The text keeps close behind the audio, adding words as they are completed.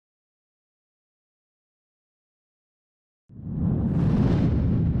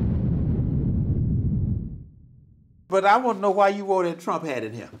But I want to know why you wore that Trump hat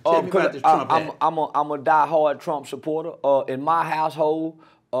in here. Tell me about this Trump hat. I'm a die-hard Trump supporter. In my household,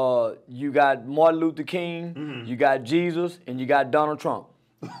 you got Martin Luther King, you got Jesus, and you got Donald Trump.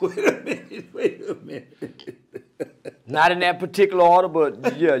 Wait a minute. Not in that particular order,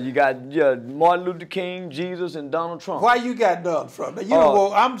 but yeah, you got Martin Luther King, Jesus, and Donald Trump. Why you got Donald Trump? Now, you know,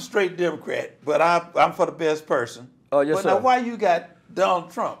 well, I'm a straight Democrat, but I'm for the best person. Yes, but sir. now, why you got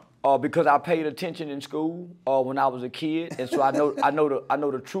Donald Trump? Because I paid attention in school when I was a kid, and so I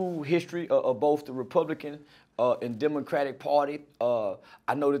know the true history of both the Republican and Democratic Party.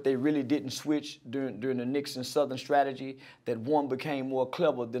 I know that they really didn't switch during the Nixon Southern strategy. That one became more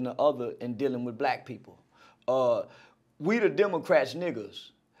clever than the other in dealing with black people. We the Democrats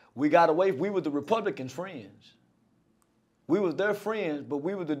niggas. We got away. We were the Republicans' friends. We was their friends, but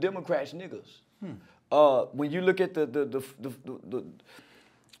we were the Democrats niggas. When you look at the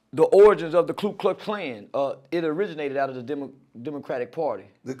origins of the Ku Klux Klan, it originated out of the Democratic Party.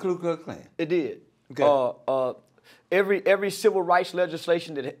 The Ku Klux Klan? It did. Okay. Every civil rights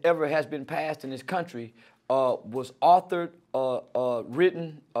legislation that ever has been passed in this country was authored,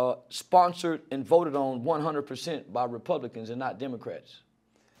 written, sponsored, and voted on 100% by Republicans and not Democrats.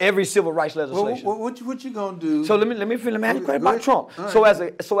 Every civil rights legislation. Well, what you gonna do? So let me ask you about Trump.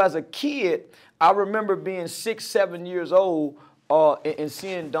 Right. So as a kid, I remember being 6, 7 years old and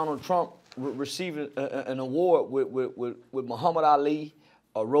seeing Donald Trump receiving an award with Muhammad Ali,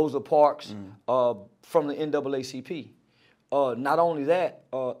 Rosa Parks from the NAACP. Not only that,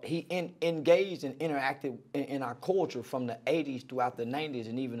 he engaged and interacted in our culture from the 80s throughout the 90s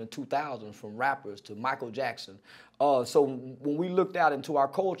and even the 2000s, from rappers to Michael Jackson. So when we looked out into our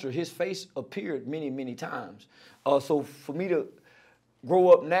culture, his face appeared many, many times. So for me to grow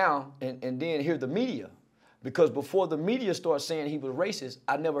up now and then hear the media, because before the media started saying he was racist,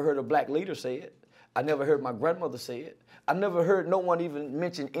 I never heard a black leader say it. I never heard my grandmother say it. I never heard no one even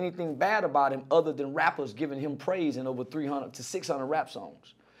mention anything bad about him other than rappers giving him praise in over 300 to 600 rap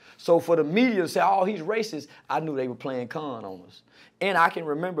songs. So for the media to say, oh, he's racist, I knew they were playing con on us. And I can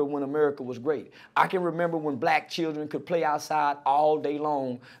remember when America was great. I can remember when black children could play outside all day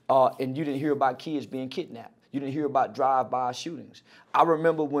long and you didn't hear about kids being kidnapped. You didn't hear about drive-by shootings. I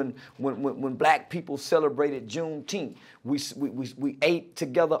remember when black people celebrated Juneteenth. We ate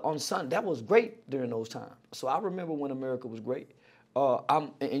together on Sunday. That was great during those times. So I remember when America was great.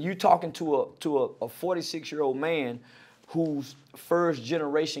 And you talking to a 46-year-old man whose first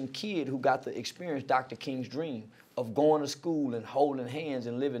generation kid who got to experience Dr. King's dream of going to school and holding hands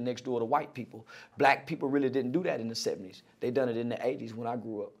and living next door to white people. Black people really didn't do that in the 70s. They done it in the 80s when I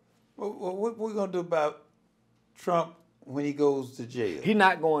grew up. Well, what we gonna do about Trump when he goes to jail? He's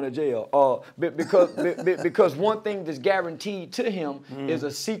not going to jail because one thing that's guaranteed to him is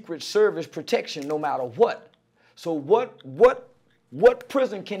a Secret Service protection no matter what. So what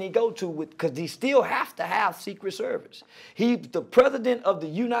prison can he go to with? Because he still has to have Secret Service. He's the president of the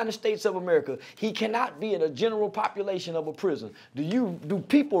United States of America. He cannot be in a general population of a prison. Do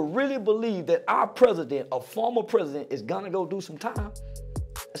people really believe that our president, a former president, is gonna go do some time?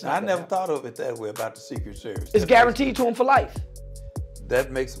 I never thought of it that way about the Secret Service. It's guaranteed to him for life.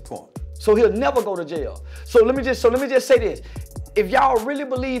 That makes a point. So he'll never go to jail. So let me just say this. If y'all really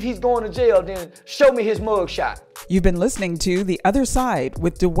believe he's going to jail, then show me his mugshot. You've been listening to The Other Side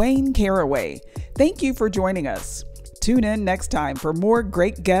with Dwayne Caraway. Thank you for joining us. Tune in next time for more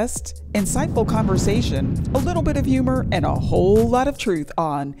great guests, insightful conversation, a little bit of humor, and a whole lot of truth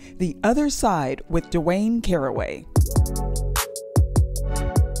on The Other Side with Dwayne Caraway.